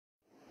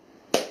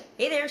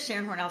Hey there,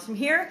 Sharon Hornellstrom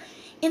here.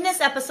 In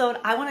this episode,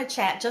 I want to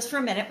chat just for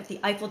a minute with the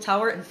Eiffel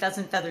Tower and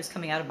pheasant feathers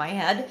coming out of my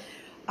head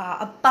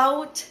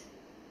about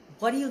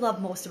what do you love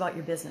most about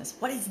your business?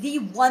 What is the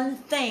one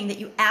thing that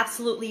you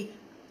absolutely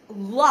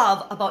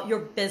love about your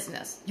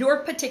business,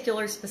 your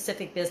particular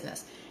specific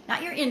business?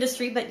 Not your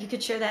industry, but you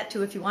could share that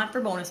too if you want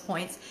for bonus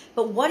points.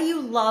 But what do you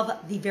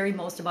love the very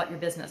most about your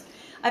business?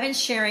 I've been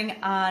sharing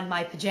on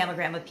my Pajama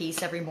Grandma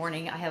piece every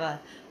morning. I have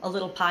a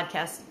little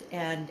podcast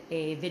and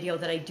a video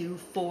that I do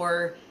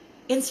for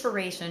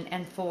inspiration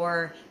and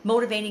for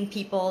motivating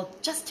people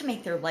just to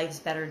make their lives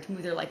better and to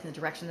move their life in the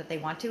direction that they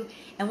want to.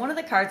 And one of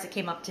the cards that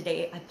came up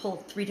today, I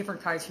pulled 3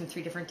 different cards from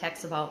 3 different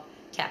decks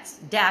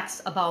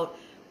about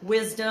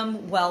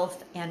wisdom,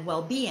 wealth, and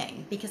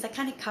well-being, because that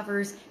kind of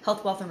covers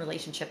health, wealth, and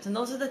relationships. And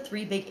those are the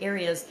 3 big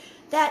areas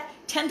that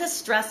tend to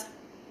stress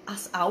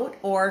us out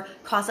or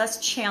cause us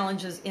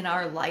challenges in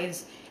our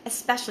lives,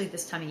 especially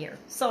this time of year.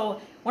 So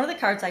one of the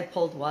cards I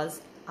pulled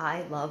was,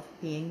 I love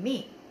being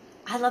me.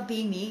 I love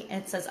being me,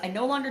 and it says, I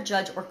no longer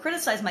judge or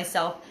criticize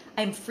myself.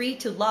 I am free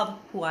to love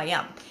who I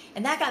am.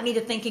 And that got me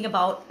to thinking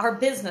about our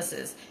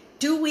businesses.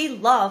 Do we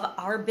love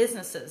our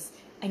businesses?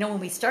 I know when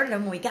we started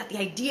them, when we got the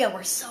idea,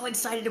 we're so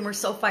excited and we're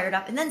so fired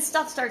up, and then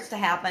stuff starts to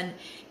happen,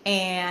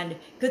 and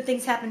good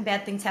things happen,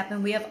 bad things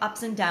happen. We have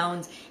ups and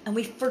downs, and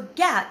we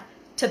forget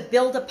to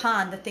build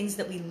upon the things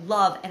that we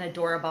love and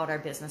adore about our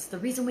business, the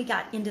reason we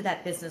got into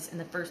that business in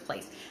the first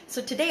place.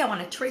 So today I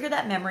want to trigger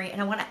that memory,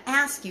 and I want to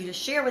ask you to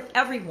share with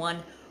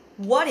everyone,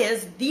 what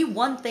is the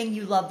one thing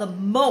you love the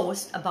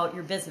most about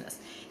your business?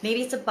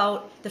 Maybe it's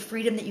about the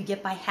freedom that you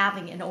get by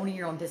having and owning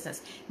your own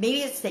business. Maybe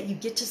it's that you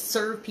get to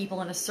serve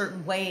people in a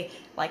certain way.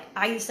 Like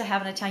I used to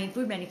have an Italian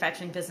food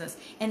manufacturing business,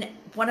 and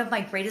one of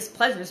my greatest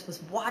pleasures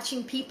was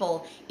watching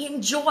people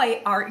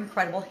enjoy our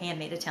incredible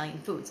handmade Italian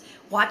foods.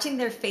 Watching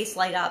their face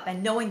light up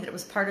and knowing that it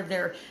was part of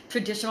their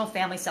traditional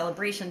family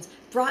celebrations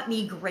brought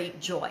me great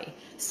joy.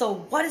 So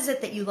what is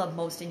it that you love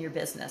most in your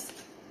business?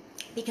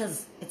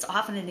 Because it's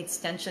often an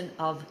extension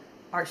of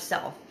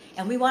ourself,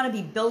 and we want to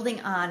be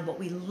building on what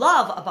we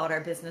love about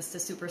our business to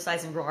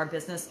supersize and grow our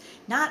business,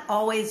 not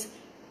always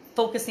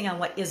focusing on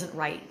what isn't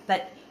right,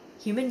 but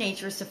human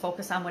nature is to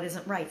focus on what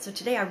isn't right. So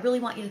today I really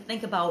want you to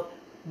think about,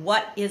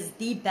 what is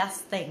the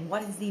best thing?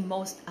 What is the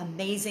most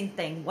amazing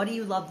thing? What do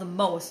you love the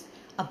most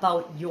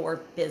about your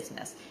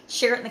business?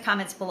 Share it in the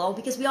comments below,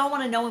 because we all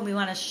want to know, and we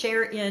want to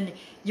share in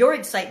your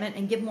excitement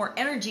and give more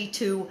energy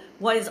to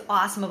what is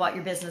awesome about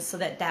your business, so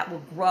that that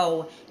will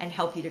grow and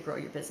help you to grow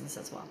your business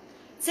as well.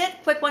 That's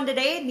it. Quick one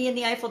today. Me and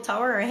the Eiffel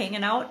Tower are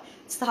hanging out.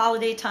 It's the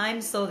holiday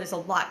time, so there's a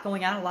lot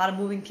going on, a lot of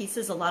moving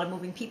pieces, a lot of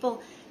moving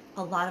people,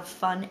 a lot of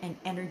fun and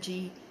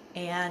energy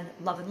and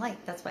love and light.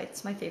 That's why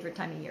it's my favorite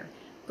time of year.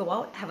 Go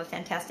out, have a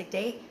fantastic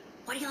day.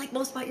 What do you like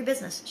most about your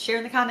business? Share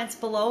in the comments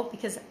below,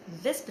 because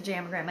this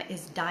Pajama Grandma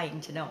is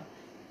dying to know.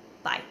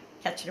 Bye.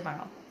 Catch you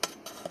tomorrow.